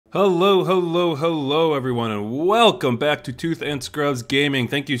Hello, hello, hello, everyone, and welcome back to Tooth and Scrubs Gaming.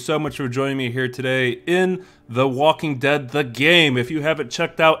 Thank you so much for joining me here today in The Walking Dead, the game. If you haven't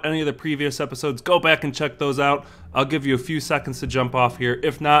checked out any of the previous episodes, go back and check those out. I'll give you a few seconds to jump off here.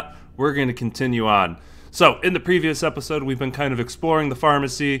 If not, we're going to continue on. So, in the previous episode, we've been kind of exploring the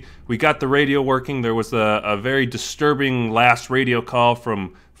pharmacy. We got the radio working. There was a very disturbing last radio call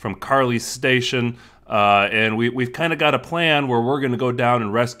from Carly's station. And we've kind of got a plan where we're going to go down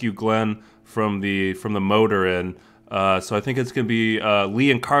and rescue Glenn from the motor inn. So I think it's going to be Lee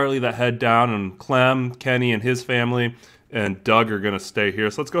and Carly that head down, and Clem, Kenny, and his family, and Doug are going to stay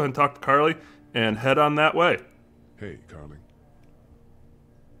here. So let's go ahead and talk to Carly and head on that way. Hey, Carly.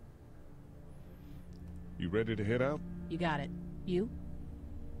 You ready to head out? You got it. You?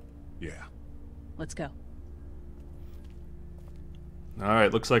 Yeah. Let's go. All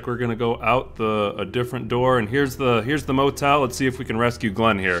right, looks like we're gonna go out a different door, and here's the motel. Let's see if we can rescue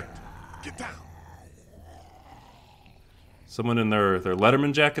Glenn here. Get down. Someone in their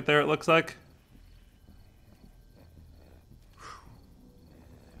Letterman jacket there, it looks like.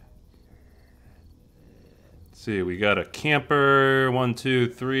 Let's see, we got a camper. 1, 2,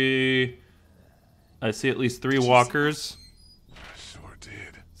 3. I see at least 3 walkers. I sure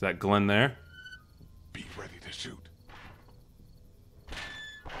did. Is that Glenn there? Be ready to shoot.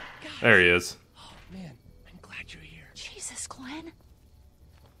 There he is. Oh, man, I'm glad you're here. Jesus, Glenn.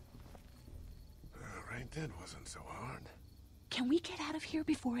 Right then wasn't so hard. Can we get out of here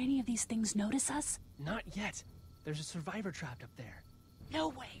before any of these things notice us? Not yet. There's a survivor trapped up there. No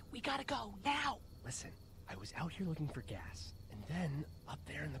way. We gotta go now. Listen, I was out here looking for gas, and then, up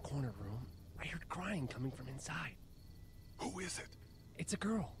there in the corner room, I heard crying coming from inside. Who is it? It's a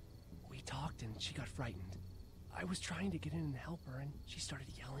girl. We talked and she got frightened. I was trying to get in and help her, and she started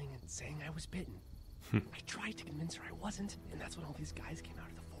yelling and saying I was bitten. I tried to convince her I wasn't, and that's when all these guys came out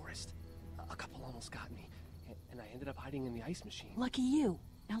of the forest. A couple almost got me, and I ended up hiding in the ice machine. Lucky you.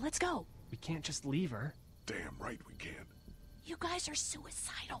 Now let's go. We can't just leave her. Damn right we can. You guys are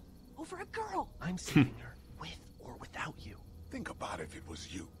suicidal. Over a girl. I'm saving her, with or without you. Think about if it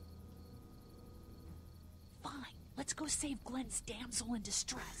was you. Fine. Let's go save Glenn's damsel in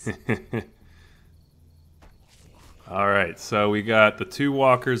distress. All right, so we got the 2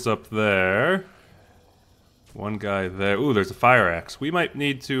 walkers up there. One guy there. Ooh, there's a fire axe. We might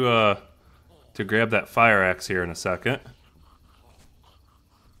need to grab that fire axe here in a second.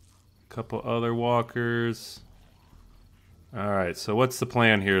 Couple other walkers. All right, so what's the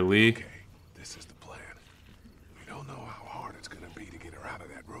plan here, Lee? Okay, this is the plan. We don't know how hard it's gonna be to get her out of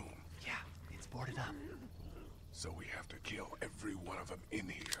that room. Yeah, it's boarded up. So we have to kill every one of them in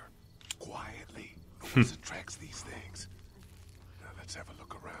here. Quietly. No one attracts these things. Now let's have a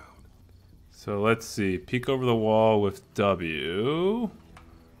look around. So let's see. Peek over the wall with W.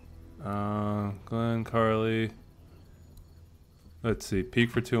 Glenn, Carly. Let's see.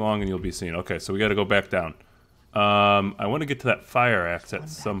 Peek for too long and you'll be seen. Okay, so we got to go back down. I want to get to that fire axe at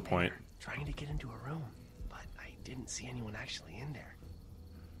some point. Trying to get into a room, but I didn't see anyone actually in there.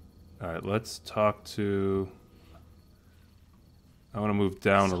 All right, let's talk to... I want to move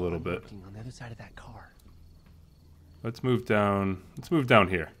down a little bit. On the other side of that car. Let's move down. Let's move down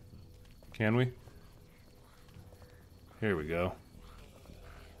here. Can we? Here we go.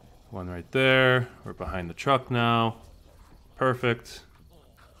 One right there. We're behind the truck now. Perfect.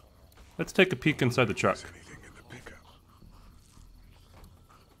 Let's take a peek inside the truck. Anything in the pickup?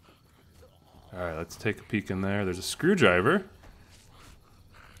 All right, let's take a peek in there. There's a screwdriver.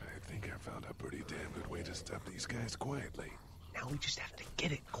 I think I found a pretty damn good way to stop these guys quietly. Now we just have to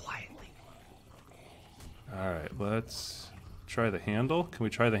get it quietly. All right, let's try the handle. Can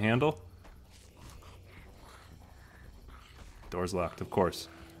we try the handle? Door's locked, of course.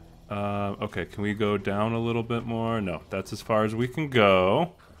 Okay, can we go down a little bit more? No, that's as far as we can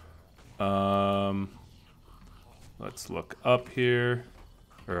go. Let's look up here.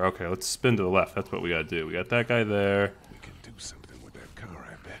 Or, okay, let's spin to the left. That's what we gotta do. We got that guy there. We can do something with that car,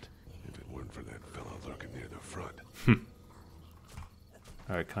 I bet. If it weren't for that fellow lurking near the front.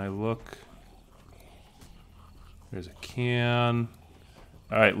 All right, can I look? There's a can.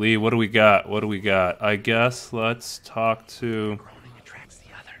 All right, Lee, what do we got? What do we got? I guess let's talk to... Groaning attracts the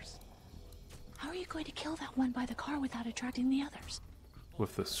others. How are you going to kill that one by the car without attracting the others?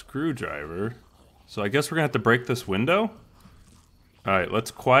 With the screwdriver. So I guess we're gonna have to break this window? All right,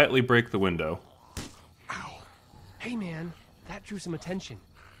 let's quietly break the window. Ow. Hey, man, that drew some attention.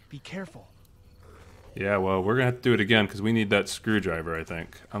 Be careful. Yeah, well, we're gonna have to do it again because we need that screwdriver, I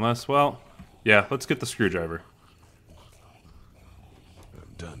think. Unless, well, yeah, let's get the screwdriver.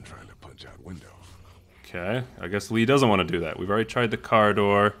 I'm done trying to punch out windows. Okay, I guess Lee doesn't want to do that. We've already tried the car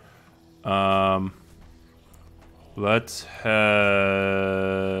door. Let's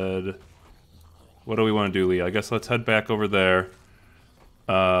head... What do we want to do, Lee? I guess let's head back over there.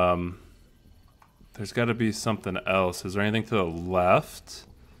 There's got to be something else. Is there anything to the left?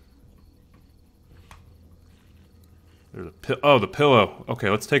 There's a the pillow. Okay,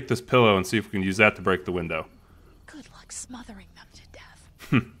 let's take this pillow and see if we can use that to break the window. Good luck smothering them to death.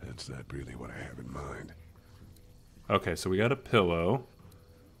 That's not really what I have in mind. Okay, so we got a pillow.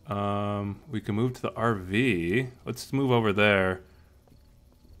 We can move to the RV. Let's move over there.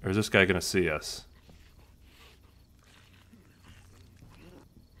 Or is this guy gonna see us?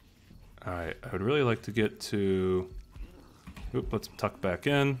 Alright, I would really like to get to... Oop, let's tuck back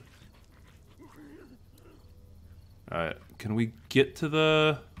in. Alright, can we get to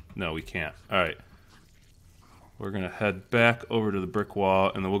the... No, we can't. Alright. We're gonna head back over to the brick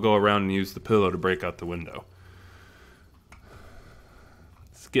wall, and then we'll go around and use the pillow to break out the window.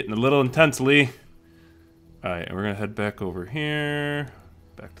 It's getting a little intense, Lee. Alright, and we're gonna head back over here.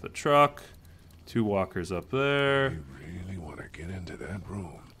 Back to the truck. 2 walkers up there. You really want to get into that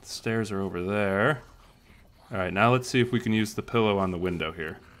room? The stairs are over there. Alright, now let's see if we can use the pillow on the window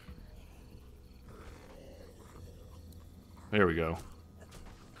here. There we go.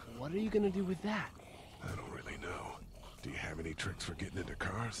 What are you gonna do with that? I don't really know. Do you have any tricks for getting into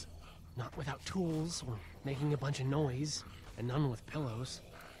cars? Not without tools or making a bunch of noise, and none with pillows.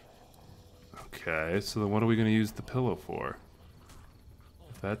 Okay, so then what are we going to use the pillow for?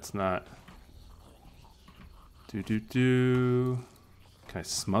 If that's not... Can I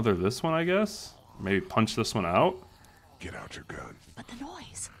smother this one, I guess? Maybe punch this one out? Get out your gun. But the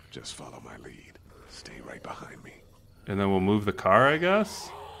noise. Just follow my lead. Stay right behind me. And then we'll move the car, I guess?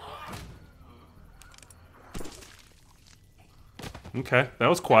 Okay, that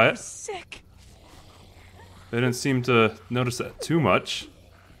was quiet. Sick. They didn't seem to notice that too much.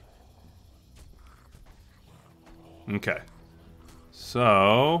 Okay.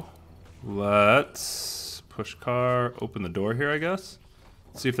 So, let's push car, open the door here, I guess.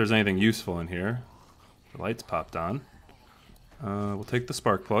 See if there's anything useful in here. The lights popped on. We'll take the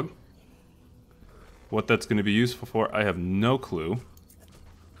spark plug. What that's going to be useful for, I have no clue.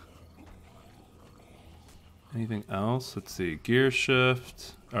 Anything else? Let's see. Gear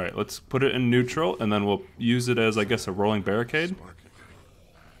shift. Alright, let's put it in neutral, and then we'll use it as, I guess, a rolling barricade.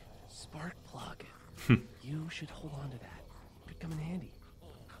 Spark plug. You should hold on to that. Could come in handy.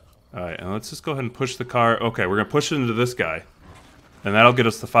 Alright, and let's just go ahead and push the car. Okay, we're going to push it into this guy. And that'll get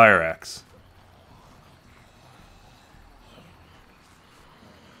us the fire axe.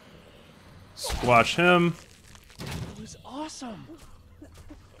 Squash him. It was awesome.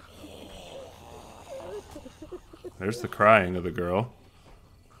 There's the crying of the girl.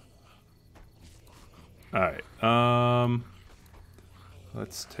 Alright,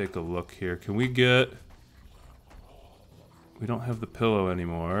 let's take a look here. Can we get... We don't have the pillow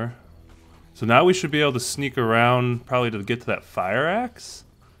anymore. So now we should be able to sneak around probably to get to that fire axe?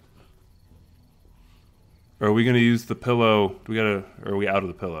 Or are we going to use the pillow? Or are we out of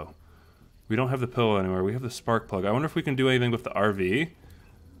the pillow? We don't have the pillow anymore. We have the spark plug. I wonder if we can do anything with the RV.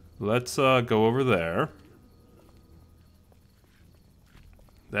 Let's go over there.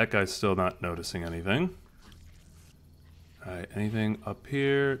 That guy's still not noticing anything. Alright, anything up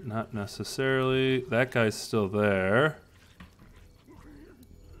here? Not necessarily. That guy's still there.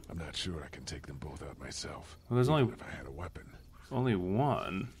 I'm not sure I can take them both out myself. Well, there's only... Even if I had a weapon. Only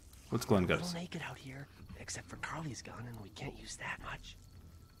one. What's Glenn got to We'll say? make it out here, except for Carly's gun, and we can't use that much.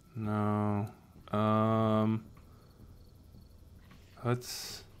 No.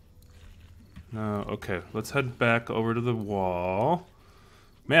 Let's... No, okay. Let's head back over to the wall.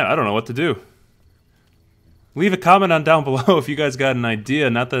 Man, I don't know what to do. Leave a comment on down below if you guys got an idea.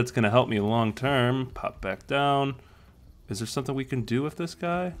 Not that it's going to help me long term. Pop back down. Is there something we can do with this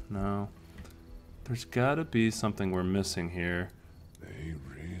guy? No. There's got to be something we're missing here. They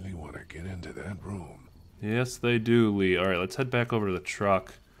really want to get into that room. Yes, they do, Lee. Alright, let's head back over to the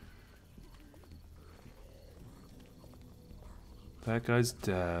truck. That guy's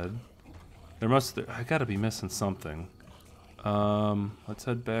dead. I gotta be missing something. Let's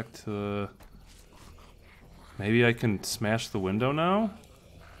head back to the... Maybe I can smash the window now?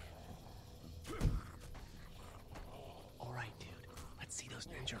 Alright, dude. Let's see those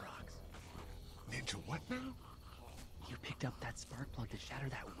ninja rocks. Ninja what now? You picked up that spark plug to shatter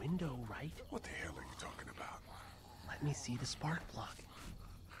that window, right? What the hell are you talking about? Let me see the spark plug.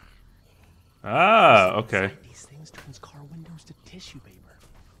 Ah, okay. Inside these things turns car windows to tissue paper.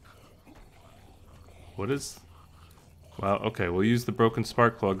 What is... Well, okay, we'll use the broken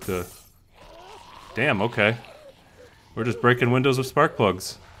spark plug to... Damn, okay. We're just breaking windows with spark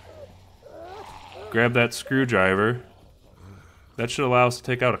plugs. Grab that screwdriver. That should allow us to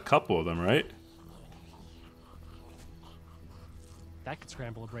take out a couple of them, right? That could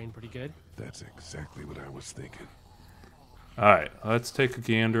scramble a brain pretty good. That's exactly what I was thinking. Alright, let's take a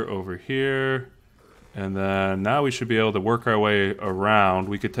gander over here. And then now we should be able to work our way around.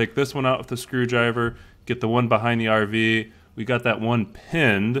 We could take this one out with the screwdriver, get the one behind the RV. We got that one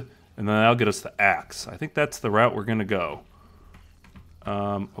pinned, and then that'll get us the axe. I think that's the route we're going to go.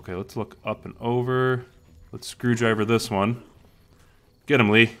 Okay, let's look up and over. Let's screwdriver this one. Get him,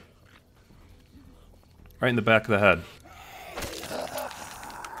 Lee. Right in the back of the head.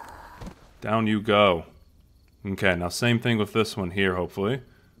 Down you go. Okay, now same thing with this one here, hopefully.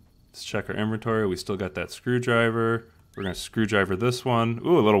 Let's check our inventory. We still got that screwdriver. We're going to screwdriver this one.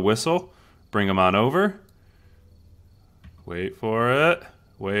 Ooh, a little whistle. Bring him on over. Wait for it.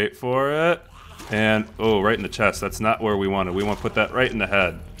 Wait for it. And, oh, right in the chest. That's not where we wanted. We want to put that right in the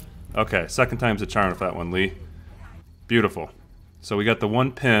head. Okay, second time's a charm with that one, Lee. Beautiful. So we got the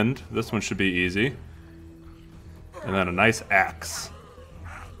one pinned. This one should be easy. And then a nice axe.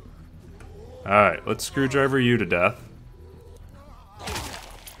 Alright, let's screwdriver you to death.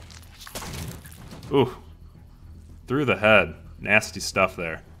 Ooh. Through the head. Nasty stuff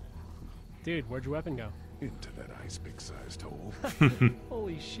there. Dude, where'd your weapon go? Into that ice big-sized hole.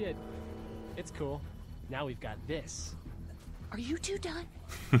 Holy shit. It's cool. Now we've got this. Are you two done?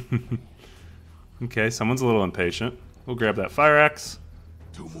 Okay, someone's a little impatient. We'll grab that fire axe.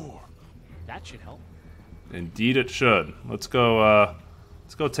 2 more. That should help. Indeed it should. Let's go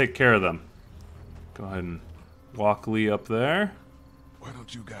take care of them. Go ahead and walk Lee up there. Why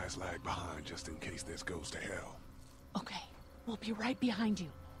don't you guys lag behind just in case this goes to hell? Okay, we'll be right behind you.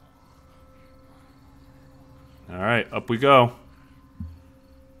 Alright, up we go.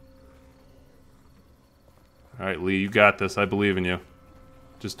 Alright, Lee, you got this. I believe in you.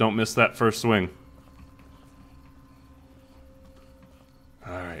 Just don't miss that first swing.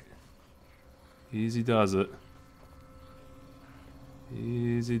 Alright. Easy does it.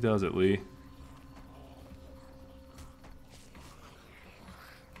 Easy does it, Lee.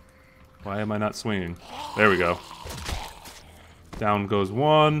 Why am I not swinging? There we go. Down goes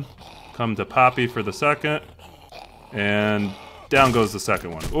one. Come to Poppy for the second. And down goes the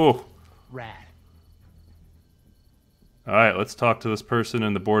second one. Ooh. Rad. Alright, let's talk to this person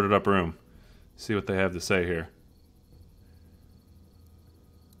in the boarded up room. See what they have to say here.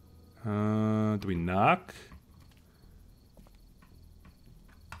 Do we knock?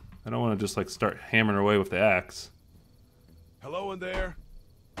 I don't want to just like start hammering away with the axe. Hello in there.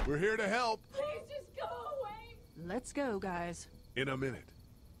 We're here to help. Please just go away. Let's go, guys. In a minute.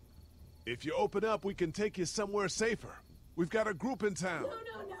 If you open up, we can take you somewhere safer. We've got a group in town.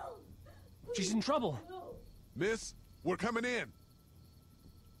 No. She's in trouble. Miss, we're coming in.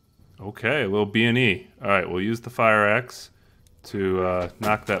 Okay, a little B&E. Alright, we'll use the fire axe to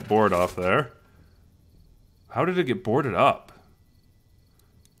knock that board off there. How did it get boarded up?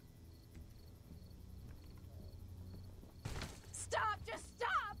 Stop, just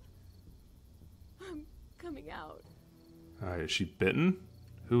stop. I'm coming out. Alright, is she bitten?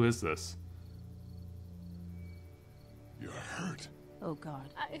 Who is this? You're hurt. Oh,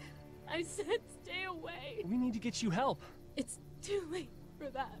 God. I said stay away. We need to get you help. It's too late for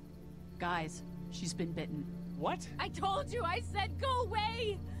that. Guys, she's been bitten. What? I told you, I said go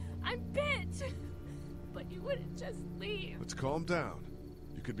away. I'm bit. But you wouldn't just leave. Let's calm down.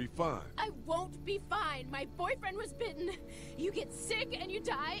 You could be fine. I won't be fine. My boyfriend was bitten. You get sick and you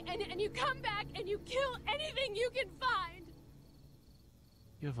die, and you come back and you kill anything you can find.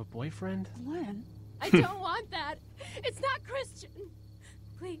 You have a boyfriend? Glenn? I don't want that. It's not Christian.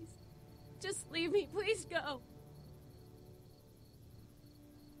 Please, just leave me. Please go.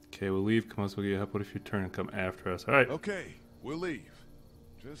 Okay, we'll leave. Come on, we'll get help. What if you turn and come after us? Alright. Okay, we'll leave.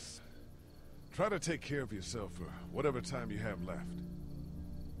 Just try to take care of yourself for whatever time you have left.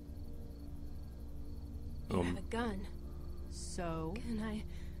 You have a gun. So, Can I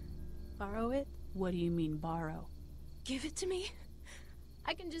borrow it? what do you mean borrow? Give it to me.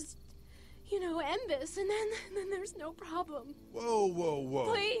 I can just, end this, and then there's no problem.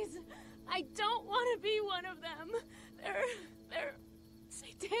 Whoa. Please, I don't want to be one of them. They're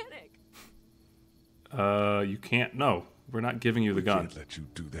satanic. You can't. No, we're not giving you the gun. Can't let you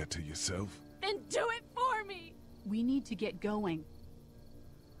do that to yourself. Then do it for me. We need to get going.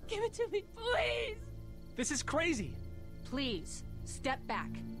 Give it to me, please. This is crazy. Please, step back.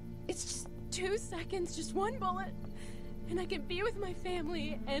 It's just 2 seconds, just one bullet, and I can be with my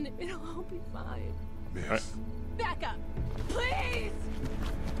family, and it'll all be fine. Miss. Alright. Back up, please.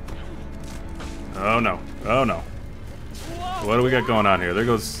 Oh no. Oh no. What do we got going on here? There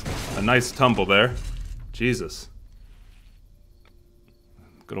goes a nice tumble there. Jesus.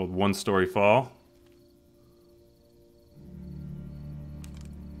 Good old one-story fall.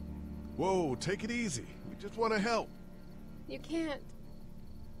 Whoa, take it easy. We just want to help. You can't.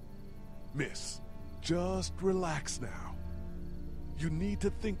 Miss, just relax now. You need to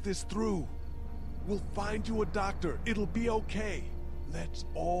think this through. We'll find you a doctor. It'll be okay. Let's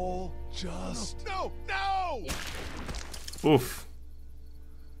all just... No! No! Oof.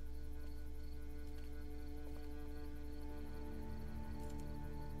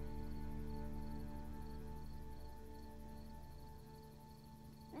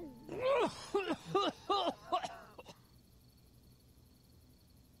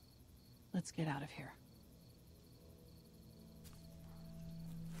 Let's get out of here.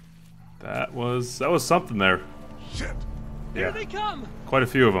 That was something there. Shit! Yeah. Here they come! Quite a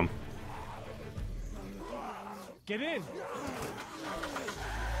few of them. Get in!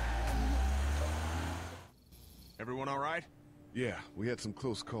 Everyone all right? Yeah, we had some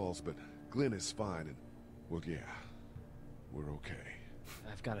close calls, but Glenn is fine, and, well, yeah, we're okay.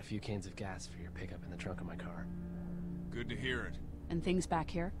 I've got a few cans of gas for your pickup in the trunk of my car. Good to hear it. And things back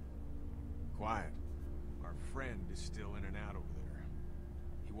here? Quiet. Our friend is still in and out over there.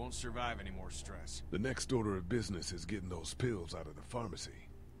 He won't survive any more stress. The next order of business is getting those pills out of the pharmacy.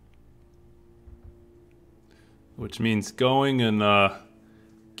 Which means going and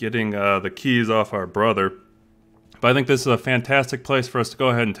getting the keys off our brother. But I think this is a fantastic place for us to go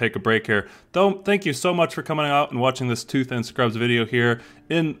ahead and take a break here. Though, thank you so much for coming out and watching this Tooth and Scrubs video here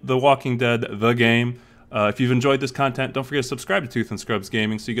in The Walking Dead, the game. If you've enjoyed this content, don't forget to subscribe to Tooth and Scrubs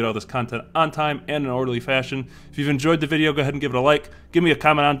Gaming so you get all this content on time and in an orderly fashion. If you've enjoyed the video, go ahead and give it a like. Give me a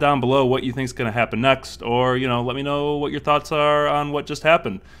comment on down below what you think is going to happen next, or, you know, let me know what your thoughts are on what just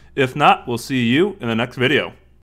happened. If not, we'll see you in the next video.